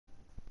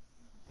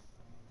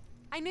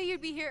I knew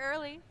you'd be here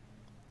early.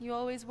 You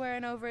always were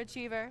an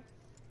overachiever.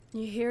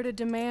 You here to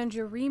demand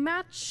your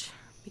rematch?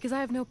 Because I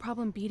have no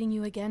problem beating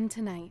you again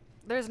tonight.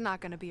 There's not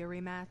going to be a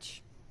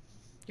rematch.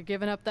 You're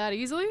giving up that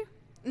easily?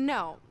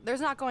 No, there's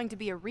not going to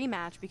be a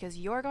rematch because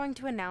you're going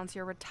to announce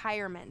your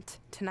retirement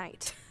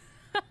tonight.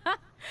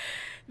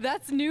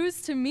 That's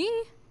news to me.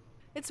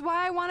 It's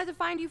why I wanted to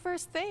find you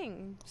first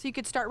thing, so you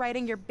could start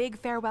writing your big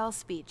farewell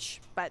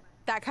speech. But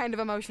that kind of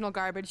emotional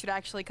garbage should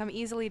actually come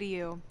easily to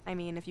you. I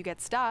mean, if you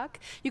get stuck,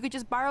 you could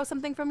just borrow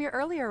something from your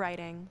earlier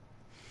writing.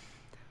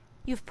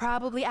 You've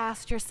probably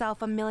asked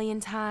yourself a million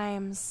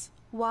times,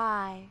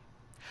 why?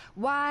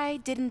 Why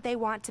didn't they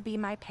want to be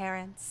my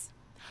parents?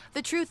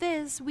 The truth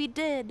is, we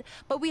did,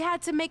 but we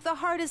had to make the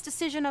hardest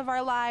decision of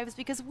our lives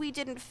because we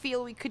didn't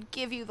feel we could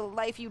give you the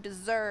life you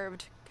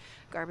deserved.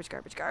 Garbage,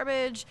 garbage,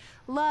 garbage.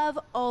 Love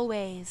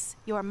always,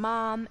 your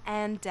mom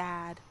and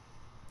dad.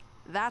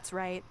 That's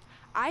right.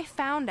 I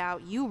found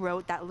out you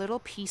wrote that little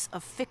piece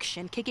of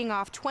fiction kicking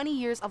off 20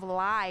 years of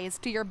lies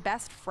to your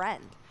best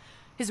friend.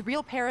 His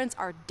real parents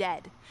are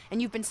dead,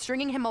 and you've been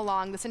stringing him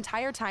along this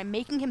entire time,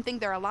 making him think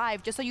they're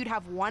alive just so you'd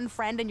have one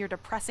friend in your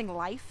depressing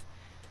life.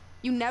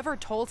 You never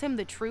told him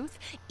the truth,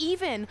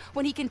 even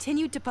when he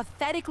continued to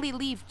pathetically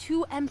leave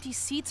 2 empty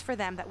seats for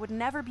them that would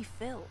never be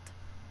filled.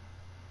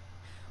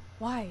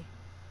 Why?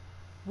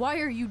 Why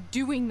are you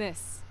doing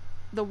this?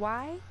 The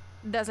why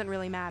doesn't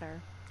really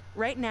matter.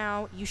 Right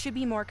now, you should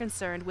be more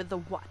concerned with the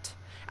what,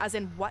 as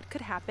in what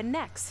could happen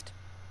next.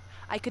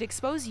 I could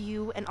expose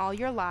you and all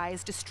your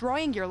lies,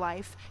 destroying your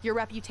life, your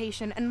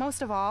reputation, and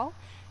most of all,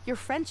 your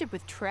friendship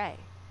with Trey.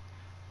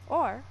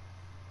 Or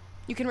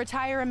you can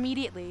retire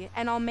immediately,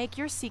 and I'll make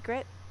your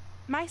secret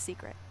my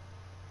secret.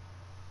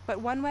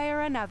 But one way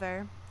or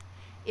another,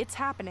 it's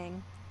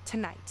happening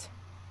tonight.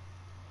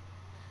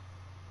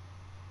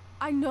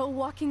 I know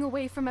walking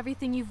away from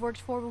everything you've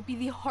worked for will be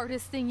the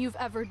hardest thing you've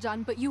ever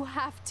done, but you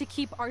have to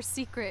keep our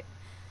secret.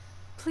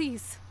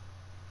 Please.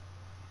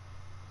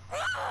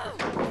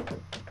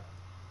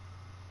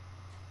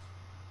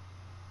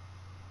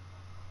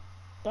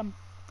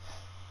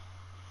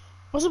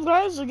 What's up,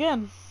 guys?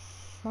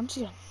 Once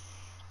again.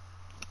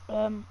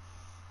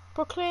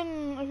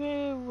 Brooklyn, if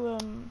you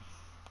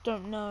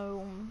don't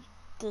know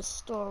this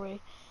story,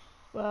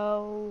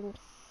 well,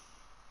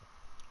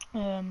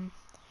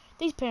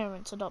 these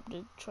parents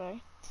adopted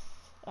Trey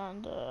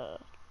and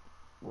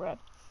Red,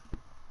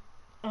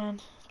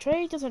 and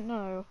Trey doesn't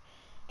know.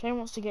 Trey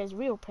wants to get his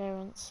real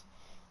parents,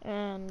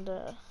 and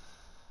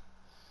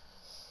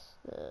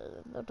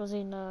does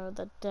he know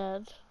they're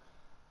dead?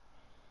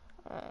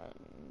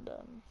 And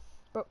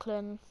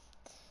Brooklyn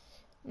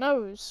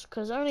knows,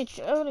 because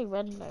only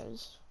Red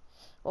knows.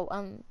 Well,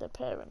 and their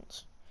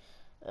parents.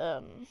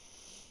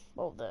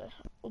 Well, their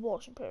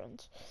abortion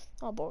parents.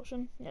 Not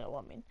abortion, you know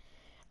what I mean.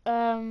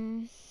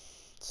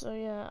 So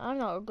yeah, I'm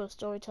not a good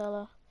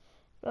storyteller.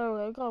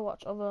 Go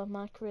watch other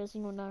my careers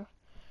and you'll know.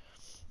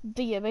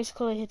 But yeah,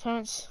 basically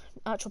his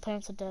actual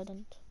parents are dead,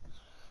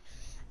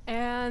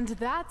 And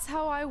that's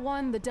how I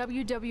won the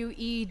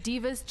WWE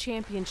Divas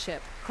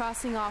Championship,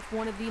 crossing off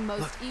one of the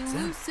most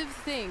elusive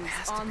things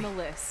on the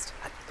list.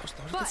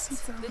 But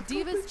the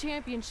Divas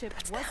Championship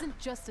wasn't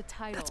just a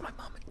title. That's my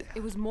mom and dad.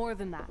 It was more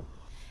than that.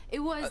 It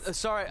was...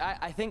 Sorry,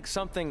 I think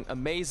something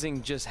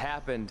amazing just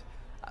happened.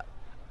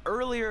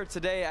 Earlier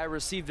today, I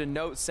received a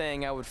note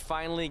saying I would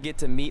finally get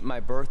to meet my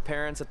birth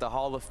parents at the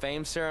Hall of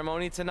Fame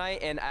ceremony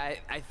tonight, and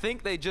I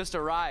think they just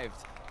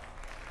arrived.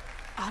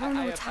 I don't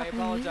know what's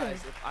happening. I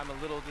apologize if I'm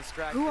a little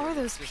distracted. Who are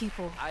those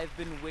people? I've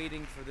been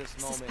waiting for this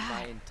moment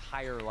my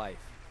entire life.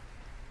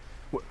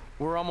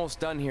 We're almost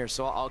done here,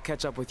 so I'll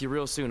catch up with you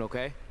real soon,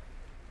 okay?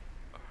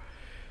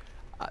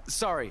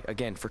 Sorry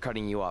again for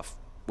cutting you off.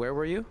 Where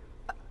were you?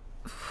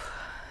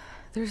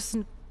 There's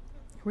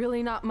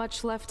really not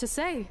much left to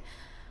say,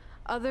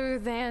 other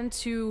than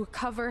to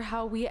cover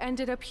how we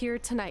ended up here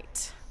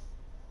tonight.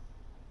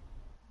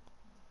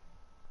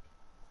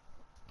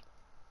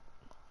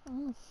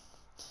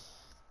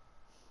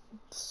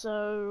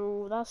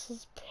 So that's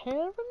his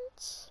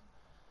parents?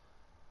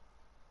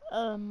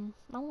 I'm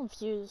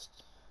confused.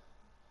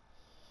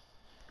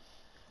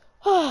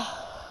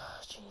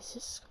 Jesus, this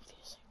is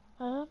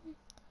confusing.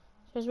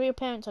 His real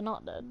parents are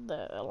not dead,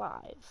 they're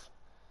alive.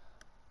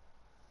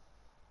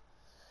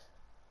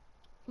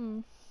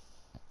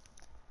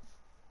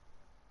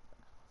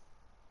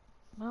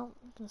 Well,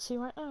 let's see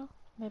right now,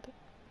 maybe.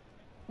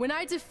 When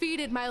I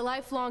defeated my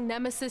lifelong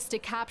nemesis to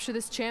capture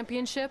this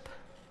championship,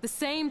 the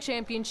same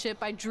championship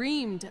I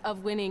dreamed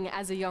of winning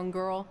as a young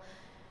girl,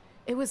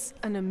 it was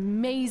an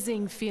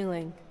amazing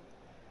feeling.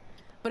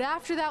 But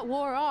after that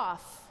wore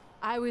off,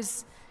 I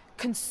was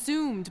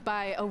consumed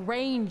by a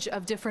range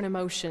of different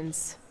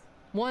emotions,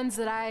 ones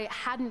that I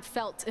hadn't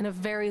felt in a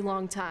very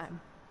long time.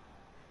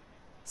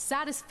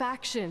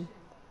 Satisfaction,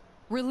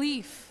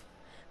 relief,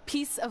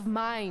 peace of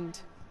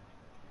mind.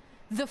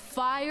 The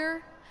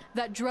fire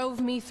that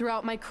drove me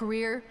throughout my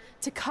career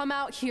to come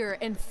out here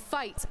and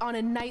fight on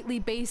a nightly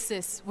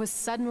basis was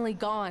suddenly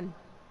gone.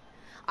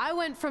 I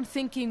went from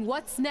thinking,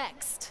 what's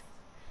next,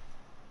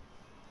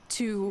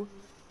 to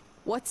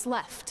What's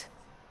left?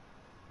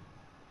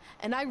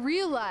 And I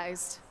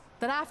realized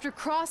that after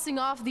crossing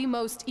off the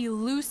most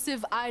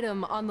elusive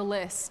item on the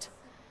list,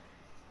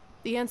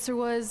 the answer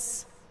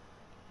was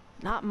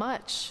not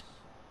much.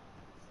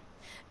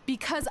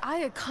 Because I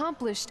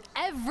accomplished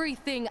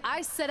everything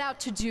I set out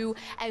to do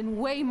and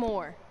way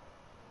more.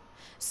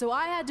 So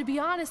I had to be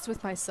honest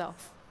with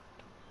myself.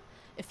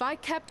 If I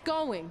kept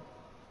going,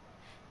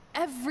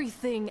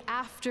 everything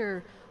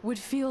after would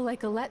feel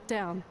like a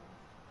letdown.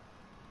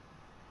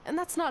 And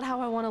that's not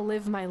how I want to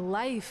live my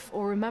life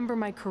or remember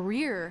my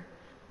career.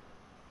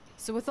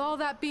 So with all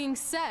that being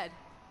said,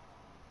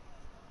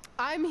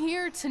 I'm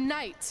here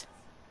tonight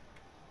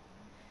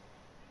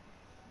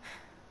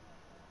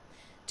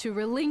to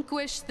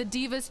relinquish the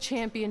Divas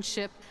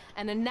Championship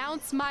and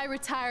announce my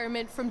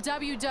retirement from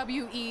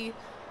WWE,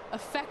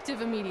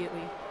 effective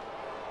immediately.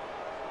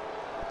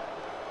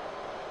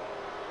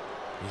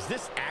 Is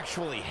this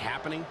actually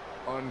happening?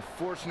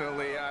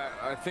 Unfortunately,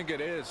 I think it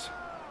is.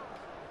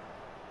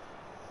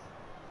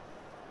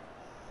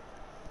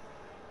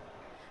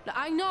 Now,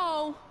 I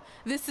know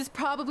this is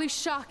probably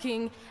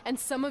shocking, and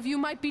some of you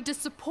might be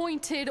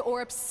disappointed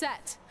or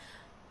upset,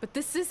 but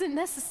this isn't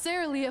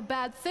necessarily a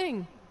bad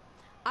thing.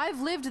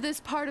 I've lived this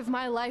part of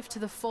my life to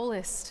the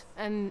fullest,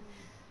 and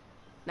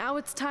now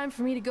it's time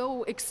for me to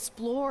go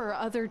explore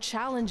other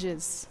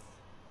challenges.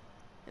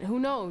 And who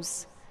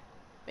knows,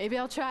 maybe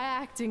I'll try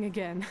acting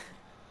again.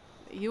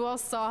 You all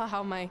saw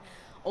how my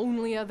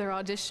only other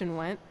audition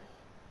went.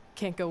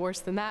 Can't go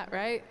worse than that,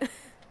 right?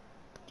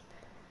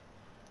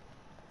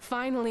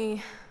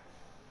 Finally,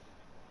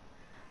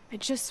 I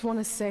just want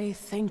to say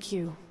thank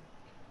you.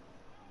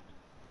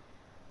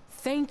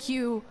 Thank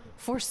you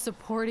for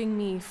supporting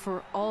me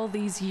for all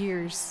these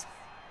years.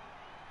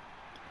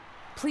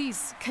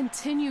 Please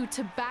continue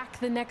to back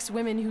the next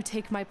women who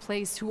take my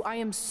place, who I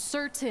am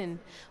certain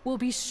will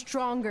be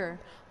stronger,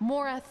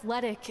 more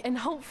athletic, and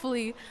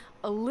hopefully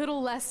a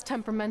little less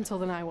temperamental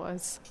than I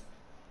was.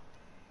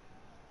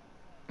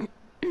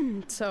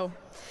 So,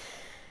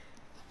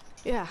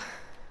 yeah.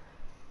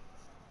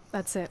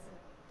 That's it.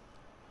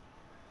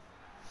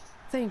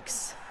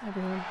 Thanks,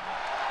 everyone.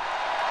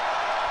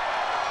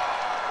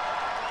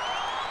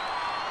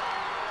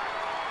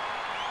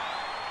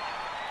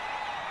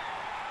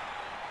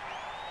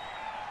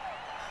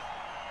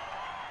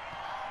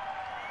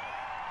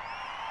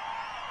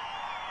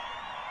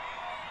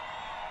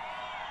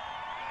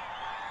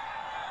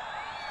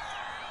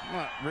 I'm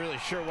not really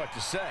sure what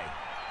to say.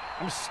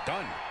 I'm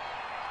stunned.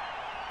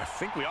 I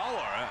think we all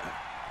are.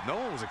 No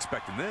one was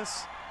expecting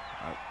this.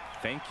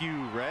 Thank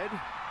you, Red.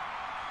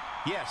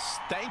 Yes,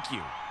 thank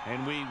you.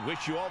 And we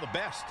wish you all the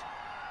best.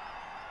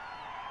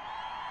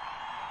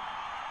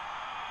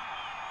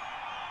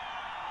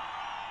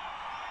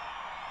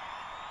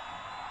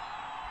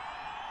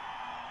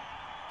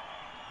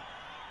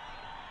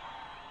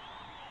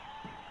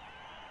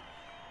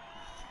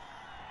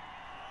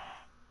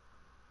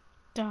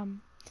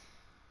 Damn.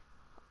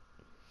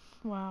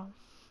 Wow.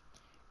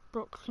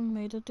 Brooklyn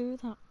made her do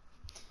that.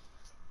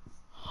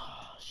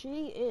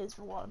 She is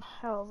one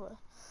hell of a...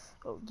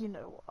 Oh, you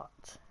know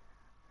what?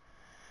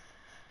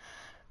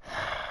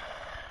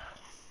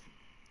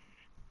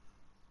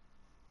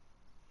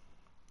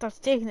 That's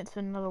taking it to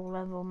another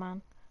level,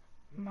 man.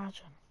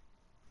 Imagine.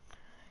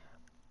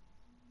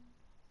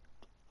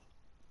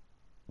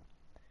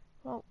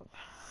 Well...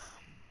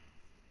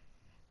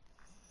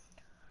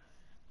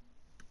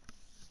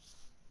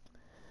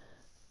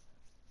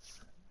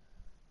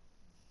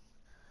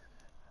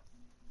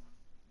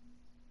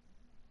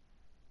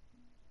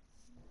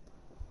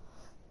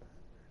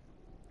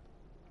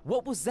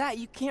 What was that?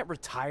 You can't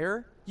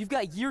retire. You've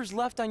got years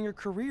left on your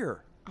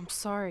career. I'm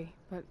sorry,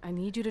 but I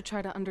need you to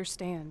try to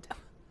understand.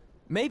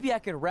 Maybe I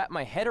could wrap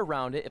my head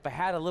around it if I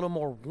had a little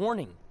more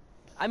warning.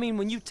 I mean,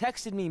 when you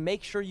texted me,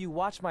 make sure you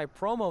watch my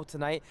promo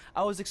tonight,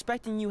 I was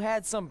expecting you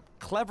had some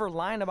clever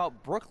line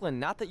about Brooklyn,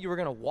 not that you were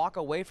gonna walk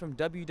away from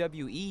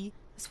WWE.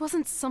 This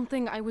wasn't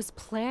something I was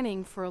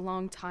planning for a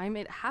long time.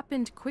 It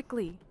happened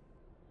quickly.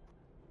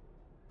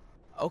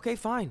 Okay,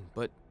 fine,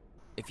 but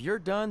if you're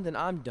done, then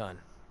I'm done.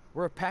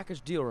 We're a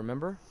package deal,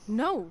 remember?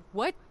 No,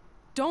 what?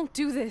 Don't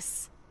do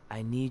this.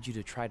 I need you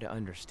to try to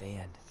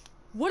understand.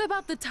 What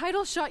about the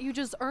title shot you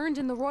just earned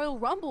in the Royal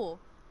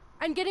Rumble?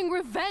 And getting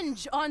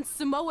revenge on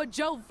Samoa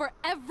Joe for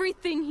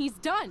everything he's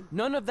done?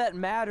 None of that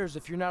matters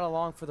if you're not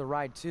along for the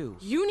ride, too.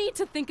 You need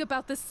to think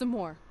about this some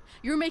more.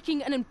 You're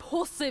making an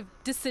impulsive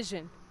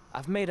decision.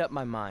 I've made up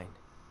my mind.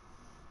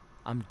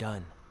 I'm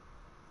done.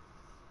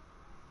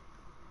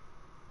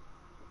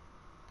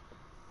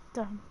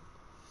 Damn.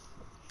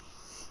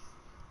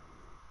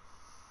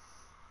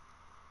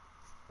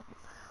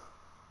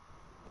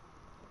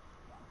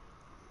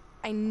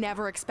 I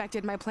never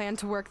expected my plan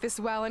to work this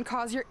well and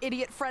cause your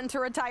idiot friend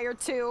to retire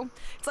too.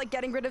 It's like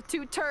getting rid of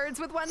 2 turds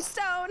with 1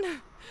 stone.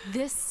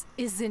 This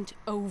isn't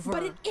over.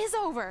 But it is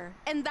over,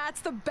 and that's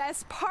the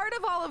best part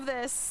of all of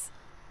this.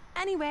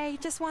 Anyway,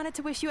 just wanted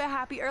to wish you a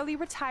happy early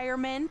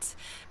retirement.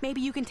 Maybe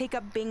you can take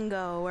up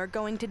bingo or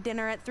going to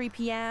dinner at 3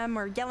 p.m.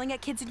 or yelling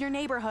at kids in your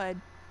neighborhood.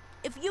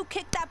 If you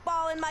kick that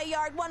ball in my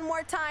yard one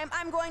more time,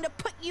 I'm going to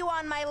put you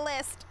on my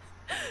list.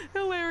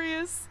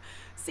 Hilarious.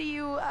 See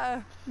you,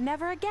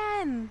 never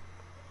again.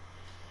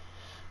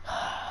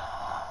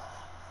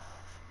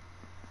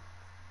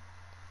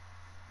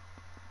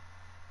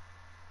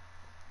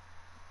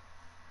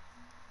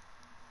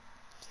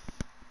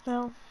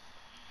 Well,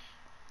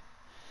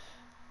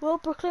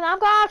 Brooklyn, I'm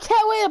gonna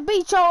can't wait to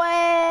beat your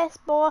ass,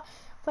 boy.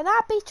 When I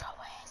beat your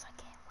ass, I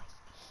can't wait.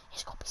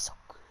 It's gonna be so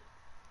good.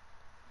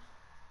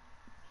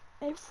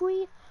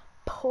 Every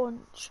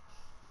punch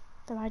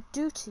that I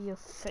do to your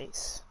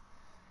face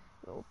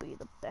will be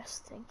the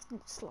best thing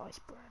since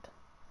sliced bread.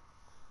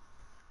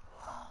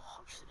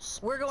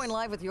 We're going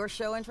live with your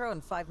show intro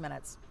in 5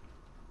 minutes.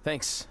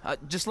 Thanks.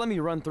 Just let me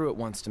run through it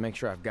once to make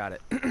sure I've got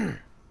it.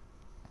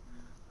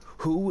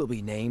 Who will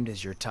be named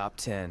as your top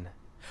 10?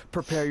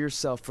 Prepare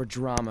yourself for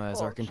drama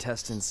as our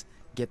contestants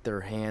get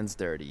their hands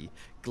dirty,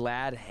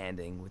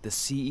 glad-handing with the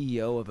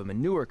CEO of a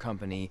manure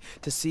company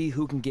to see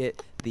who can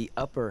get the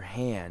upper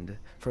hand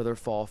for their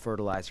fall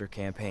fertilizer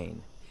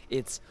campaign.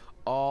 It's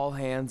all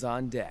hands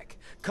on deck.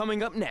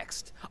 Coming up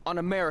next on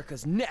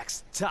America's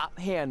Next Top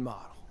Hand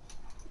Model.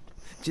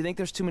 Do you think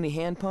there's too many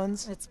hand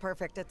puns? It's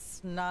perfect.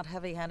 It's not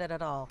heavy-handed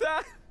at all.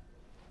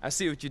 I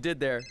see what you did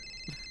there.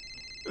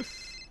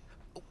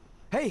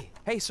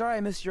 Hey, sorry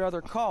I missed your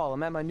other call.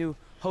 I'm at my new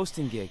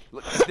hosting gig.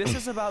 Look, this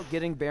is about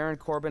getting Baron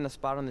Corbin a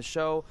spot on the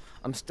show.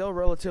 I'm still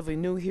relatively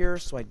new here,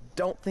 so I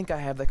don't think I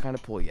have that kind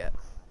of pull yet.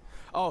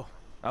 Oh,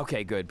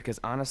 okay, good, because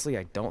honestly,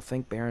 I don't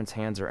think Baron's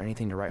hands are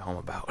anything to write home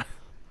about.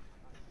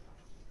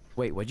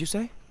 Wait, what'd you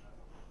say?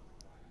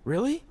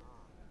 Really?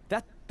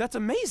 That's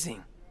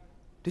amazing.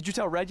 Did you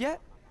tell Red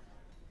yet?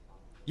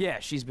 Yeah,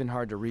 she's been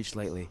hard to reach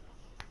lately.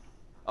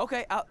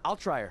 Okay, I'll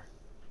try her.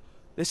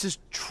 This is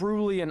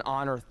truly an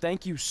honor.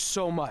 Thank you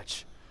so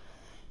much.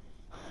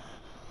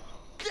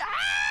 Yeah.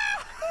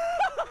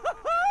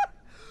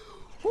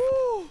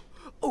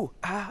 I'm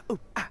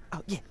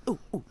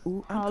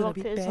gonna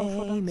be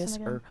famous.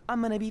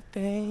 I'm gonna be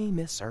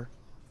famous, sir.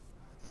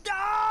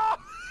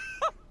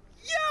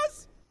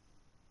 Yes!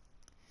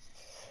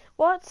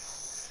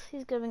 What's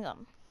he's giving up?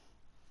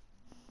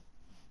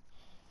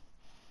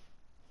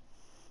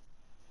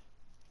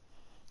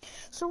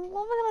 So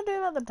what are we gonna do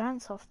about the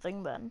dance-off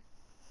thing then?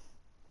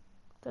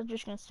 They're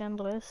just gonna stay on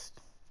the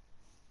list.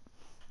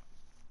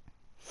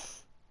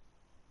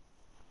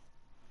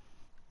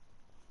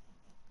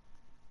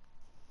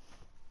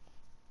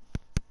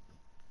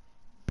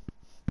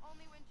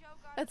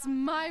 That's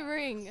my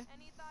ring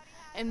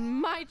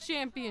and my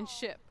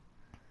championship.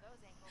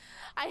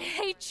 I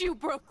hate you,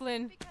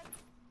 Brooklyn.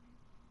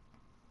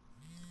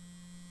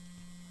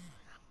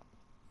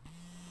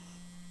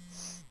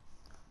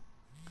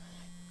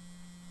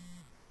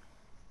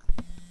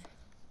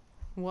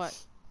 What?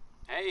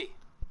 Hey,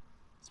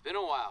 it's been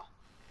a while.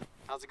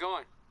 How's it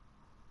going?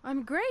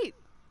 I'm great.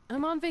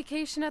 I'm on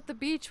vacation at the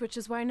beach, which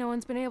is why no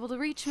one's been able to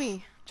reach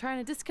me. Trying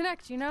to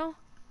disconnect, you know?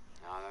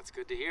 Oh, that's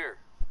good to hear.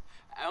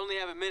 I only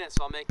have a minute,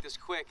 so I'll make this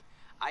quick.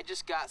 I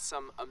just got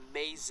some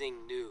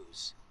amazing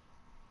news.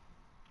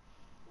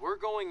 We're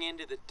going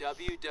into the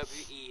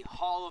WWE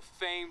Hall of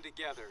Fame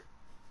together.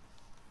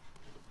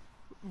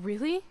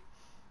 Really?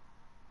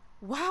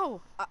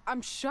 Wow,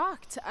 I'm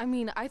shocked. I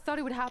mean, I thought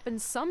it would happen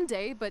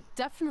someday, but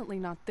definitely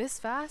not this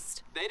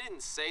fast. They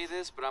didn't say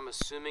this, but I'm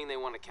assuming they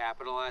want to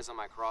capitalize on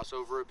my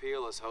crossover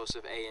appeal as host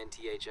of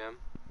ANTHM.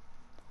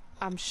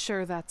 I'm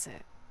sure that's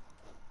it.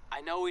 I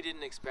know we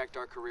didn't expect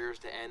our careers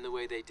to end the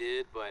way they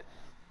did, but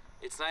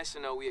it's nice to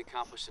know we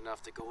accomplished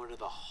enough to go into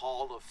the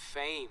Hall of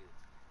Fame.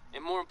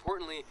 And more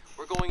importantly,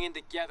 we're going in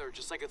together,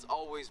 just like it's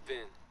always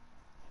been.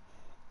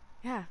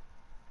 Yeah,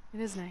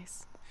 it is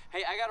nice.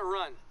 Hey, I gotta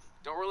run.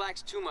 Don't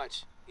relax too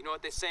much. You know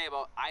what they say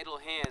about idle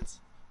hands.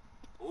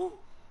 Ooh,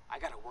 I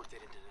gotta work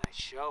that into tonight's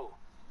show.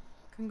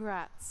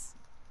 Congrats.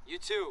 You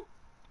too.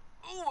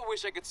 Ooh, I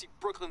wish I could see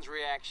Brooklyn's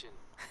reaction.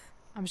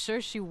 I'm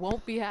sure she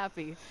won't be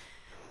happy.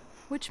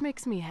 Which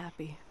makes me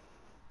happy.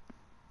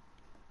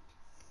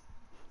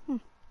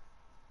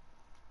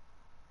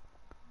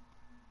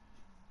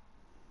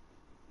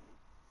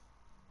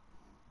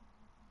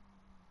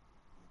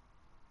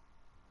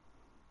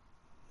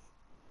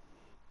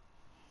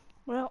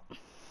 Well,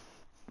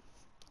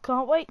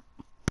 can't wait.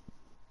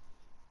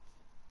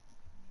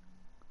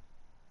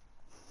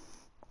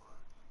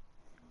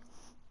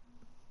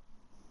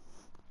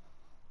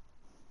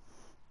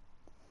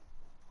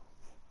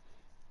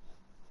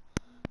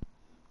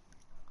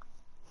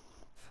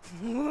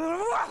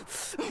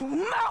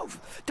 Move!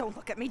 Don't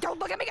look at me! Don't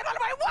look at me! Get out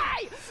of my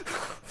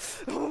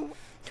way!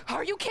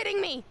 Are you kidding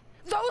me?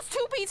 Those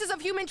two pieces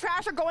of human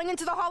trash are going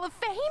into the Hall of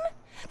Fame?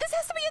 This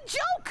has to be a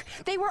joke!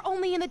 They were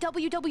only in the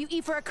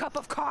WWE for a cup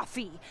of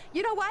coffee.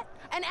 You know what?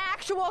 An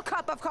actual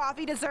cup of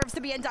coffee deserves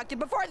to be inducted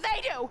before they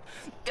do!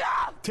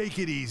 Ugh! Take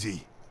it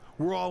easy.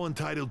 We're all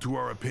entitled to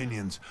our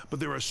opinions, but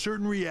there are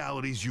certain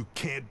realities you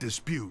can't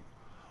dispute.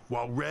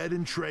 While Red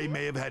and Trey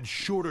may have had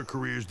shorter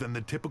careers than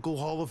the typical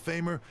Hall of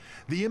Famer,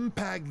 the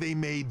impact they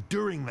made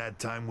during that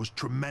time was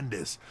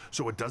tremendous.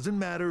 So it doesn't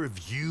matter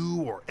if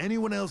you or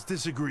anyone else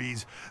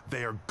disagrees,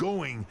 they are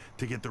going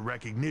to get the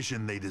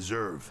recognition they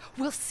deserve.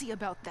 We'll see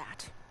about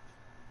that.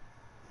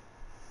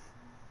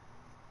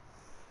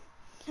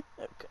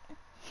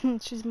 Okay.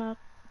 She's mad.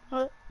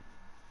 What?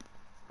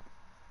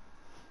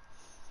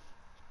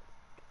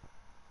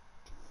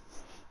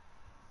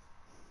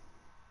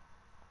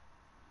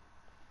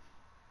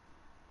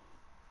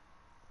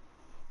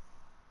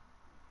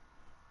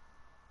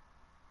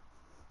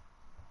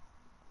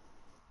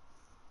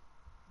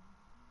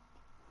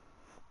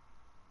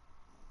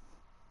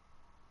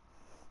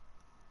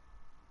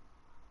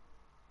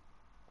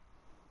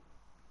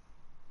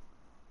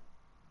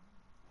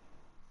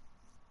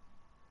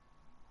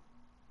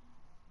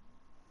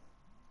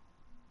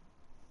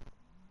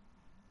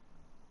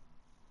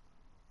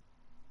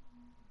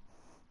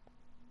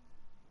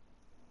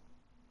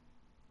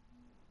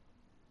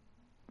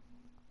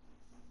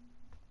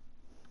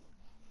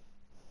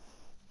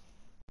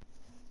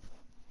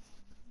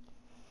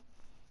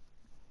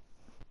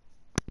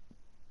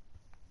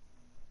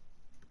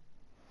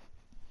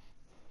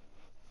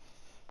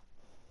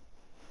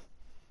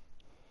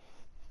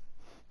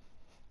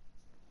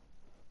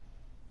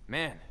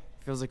 Man,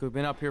 feels like we've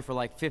been up here for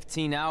like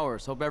 15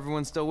 hours. Hope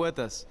everyone's still with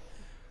us.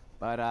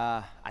 But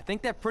I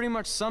think that pretty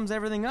much sums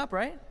everything up,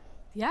 right?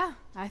 Yeah,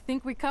 I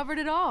think we covered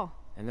it all.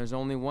 And there's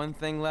only one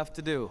thing left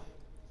to do.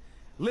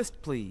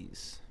 List,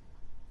 please.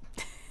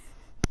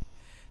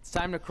 It's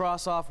time to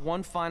cross off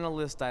one final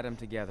list item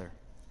together.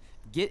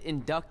 Get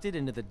inducted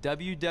into the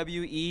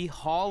WWE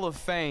Hall of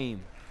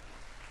Fame.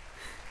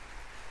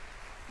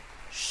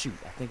 Shoot,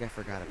 I think I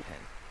forgot a pen.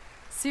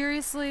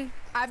 Seriously?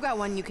 I've got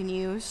one you can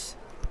use.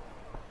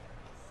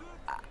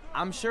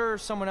 I'm sure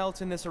someone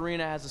else in this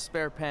arena has a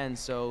spare pen,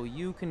 so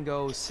you can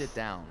go sit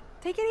down.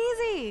 Take it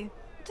easy.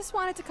 I just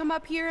wanted to come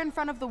up here in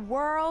front of the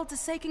world to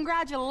say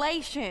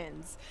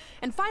congratulations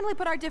and finally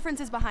put our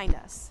differences behind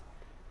us.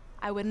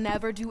 I would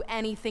never do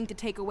anything to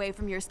take away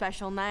from your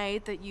special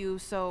night that you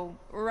so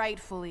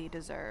rightfully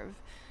deserve.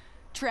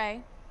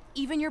 Trey,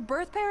 even your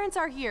birth parents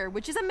are here,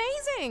 which is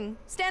amazing.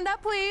 Stand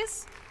up,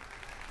 please.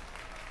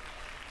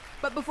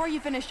 But before you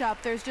finish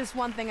up, there's just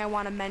one thing I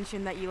want to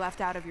mention that you left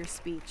out of your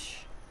speech.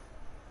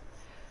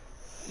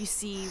 You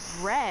see,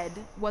 Red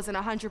wasn't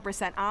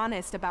 100%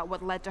 honest about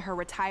what led to her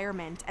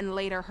retirement and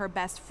later her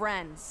best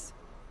friends.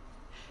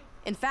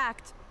 In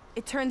fact,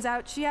 it turns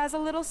out she has a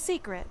little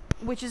secret,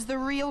 which is the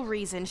real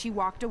reason she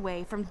walked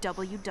away from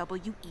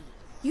WWE.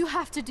 You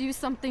have to do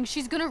something.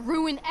 She's gonna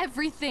ruin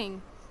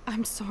everything.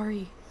 I'm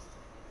sorry,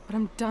 but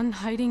I'm done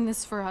hiding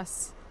this for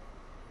us.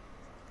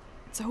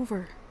 It's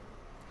over.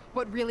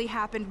 What really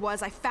happened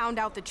was I found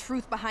out the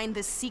truth behind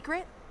this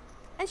secret,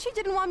 and she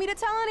didn't want me to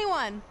tell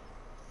anyone.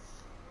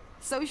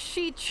 So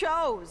she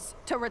chose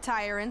to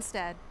retire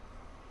instead.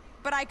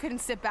 But I couldn't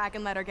sit back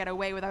and let her get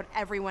away without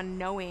everyone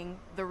knowing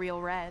the real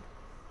Red.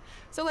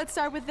 So let's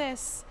start with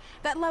this.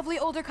 That lovely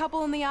older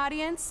couple in the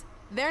audience,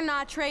 they're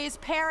not Trey's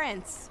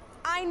parents.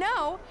 I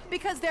know,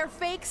 because they're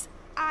fakes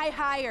I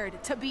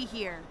hired to be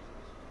here.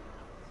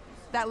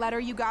 That letter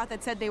you got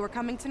that said they were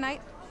coming tonight,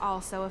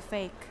 also a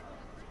fake.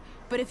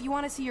 But if you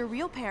want to see your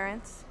real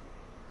parents,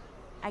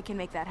 I can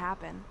make that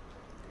happen.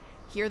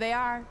 Here they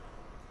are.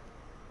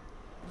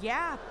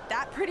 Yeah,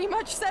 that pretty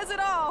much says it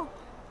all.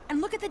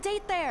 And look at the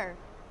date there.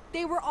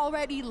 They were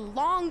already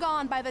long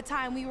gone by the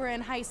time we were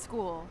in high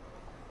school.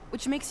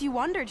 Which makes you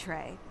wonder,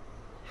 Trey,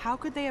 how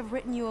could they have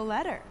written you a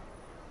letter?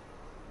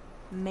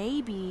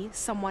 Maybe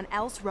someone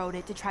else wrote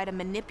it to try to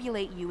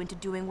manipulate you into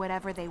doing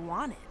whatever they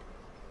wanted.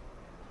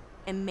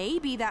 And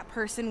maybe that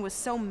person was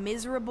so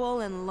miserable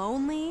and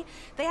lonely,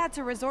 they had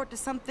to resort to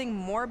something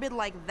morbid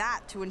like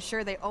that to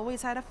ensure they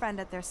always had a friend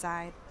at their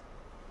side.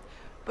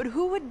 But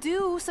who would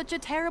do such a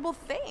terrible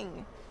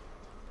thing?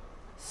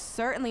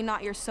 Certainly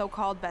not your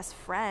so-called best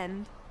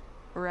friend,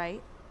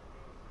 right?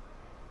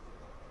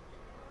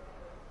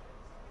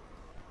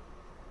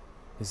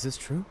 Is this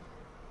true?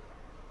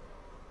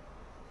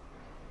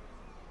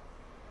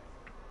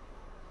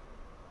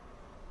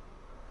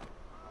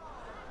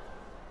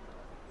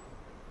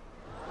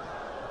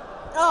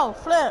 Oh,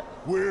 flip.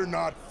 We're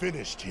not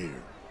finished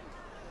here.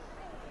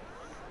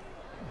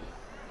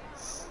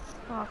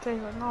 Okay,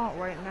 but not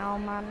right now,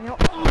 man.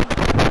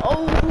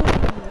 Oh!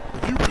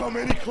 If you come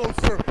any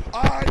closer,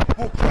 I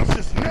will crush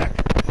his neck.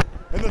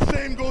 And the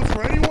same goes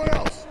for anyone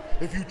else.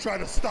 If you try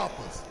to stop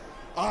us,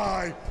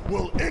 I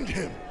will end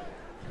him.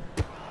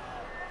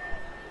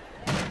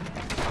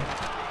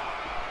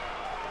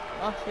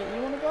 Oh shit,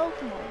 you wanna go?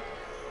 Come on.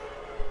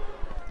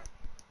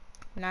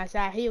 Nice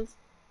high heels.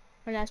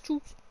 Nice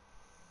shoes.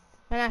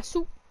 Nice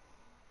suit.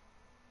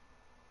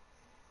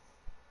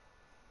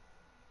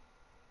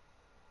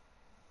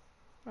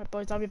 Right,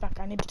 boys, I'll be back.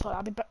 I need to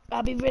talk.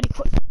 I'll be really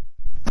quick.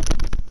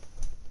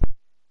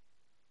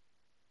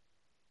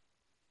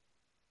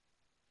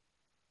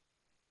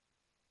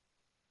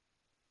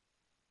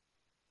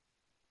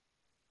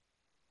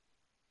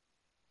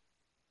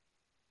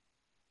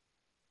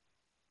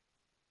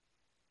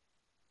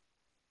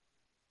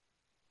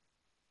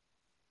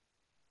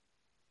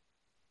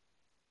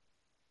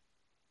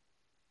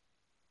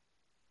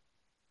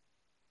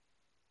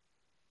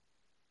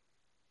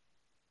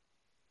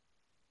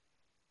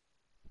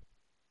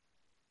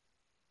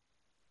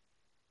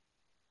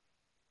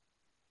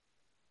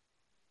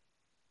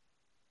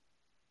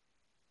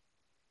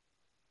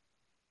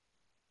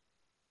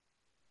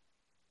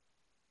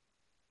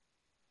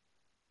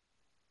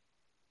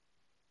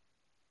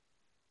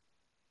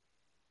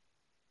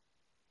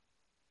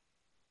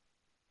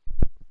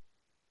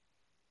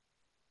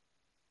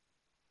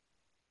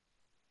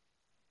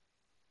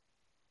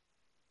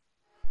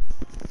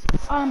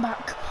 I'm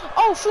back.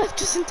 Oh, flip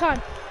just in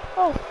time.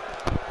 Oh.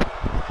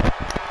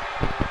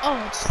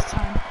 Oh, just in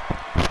time.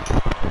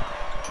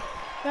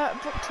 Yeah,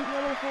 Brock took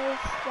yellow health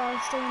while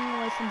staying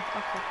away from.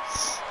 Okay.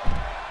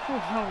 Oh,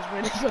 that was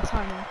really good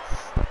timing.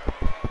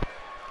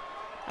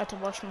 I had to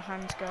wash my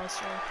hands, guys,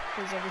 so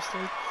because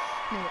obviously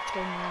know what's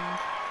going on.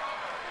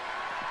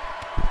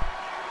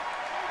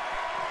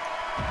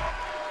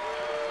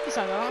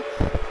 Besides, I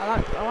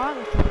like the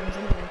problems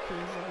anyway,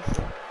 because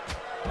obviously,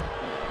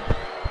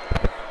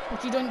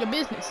 if you don't your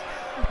business,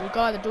 you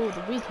guy the door with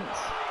the business.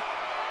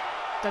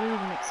 That doesn't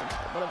even make sense,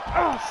 but whatever.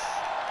 Oh!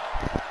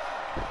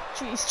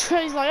 Jeez,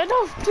 Trey's like,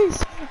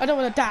 please, I don't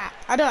want to die.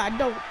 I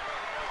don't.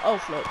 Oh,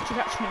 Flo, she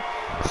catch me.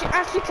 She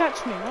actually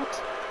catch me,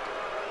 what?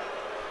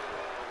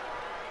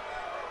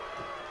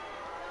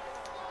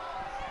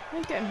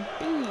 I'm getting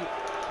beat.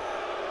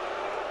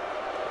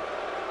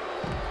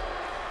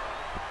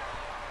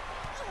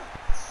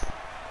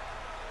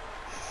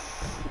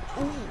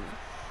 Ooh.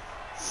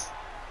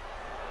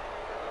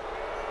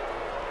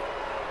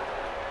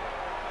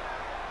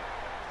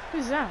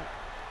 Who's that?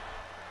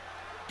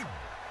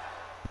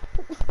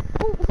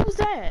 Who's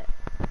that?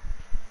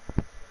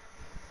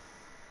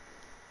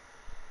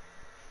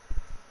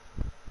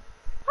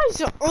 I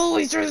should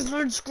always just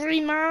learn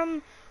scream,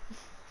 man.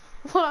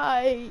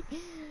 Why?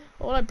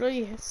 All I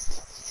bloody have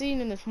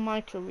seen in this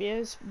my career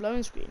is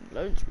lone screen.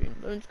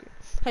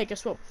 Hey,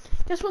 guess what?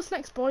 Guess what's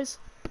next, boys?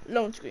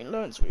 Lone screen.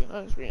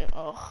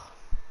 Oh.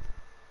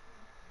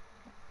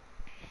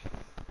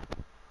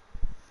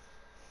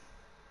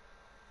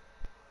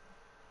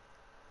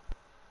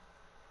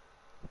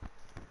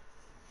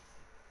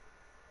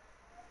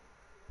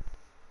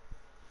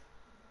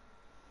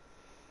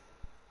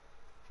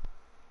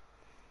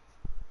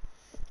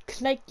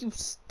 Snake, you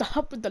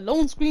stop with the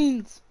lone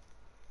screens.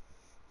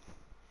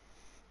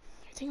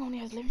 Everything only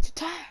has limited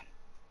time.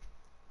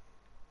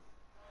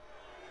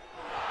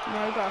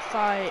 Now I gotta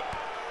fight.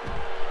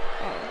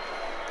 Oh.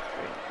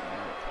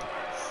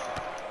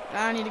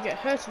 Now I need to get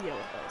her to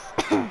yellow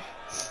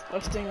health. Or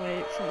staying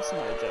away from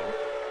Samoa Joe.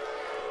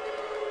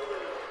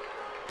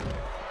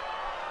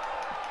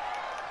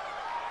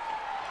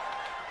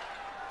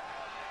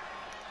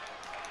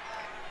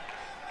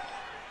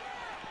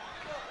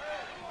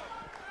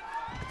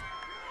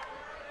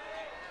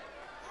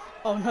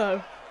 Oh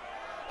no.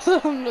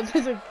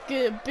 There's a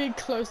big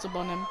close-up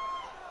on him.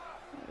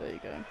 There you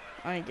go.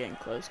 I ain't getting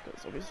close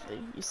because obviously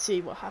you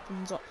see what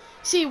happens.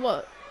 See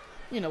what,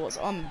 what's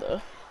on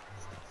the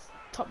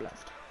top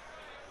left.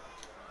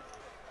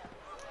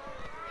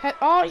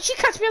 Oh, she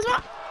catch me as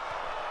well.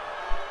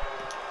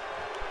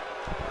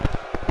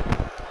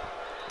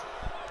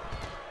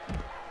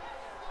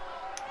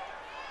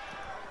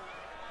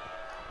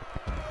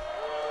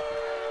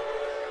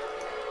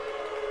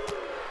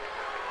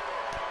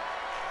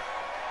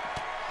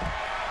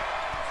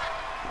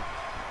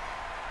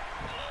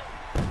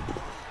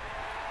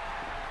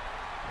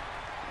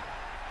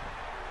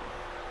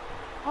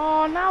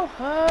 Oh, now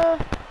her.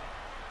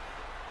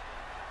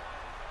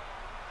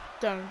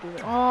 Don't do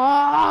it.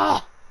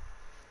 Oh!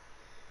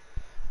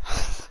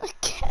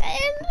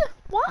 Again?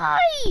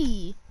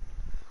 Why?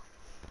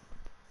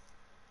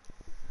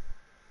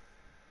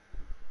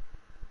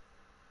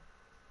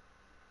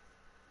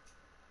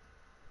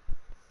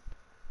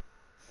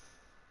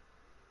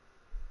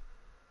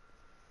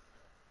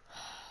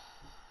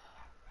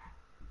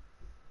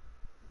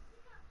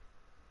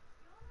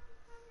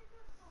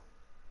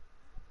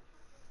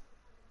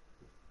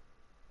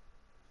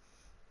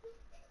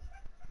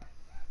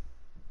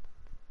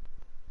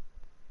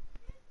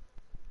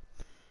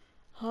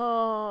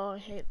 Oh, I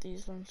hate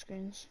these long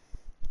screens.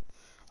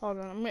 Hold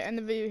on, I'm gonna end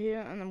the video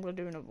here and I'm gonna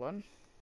do another one.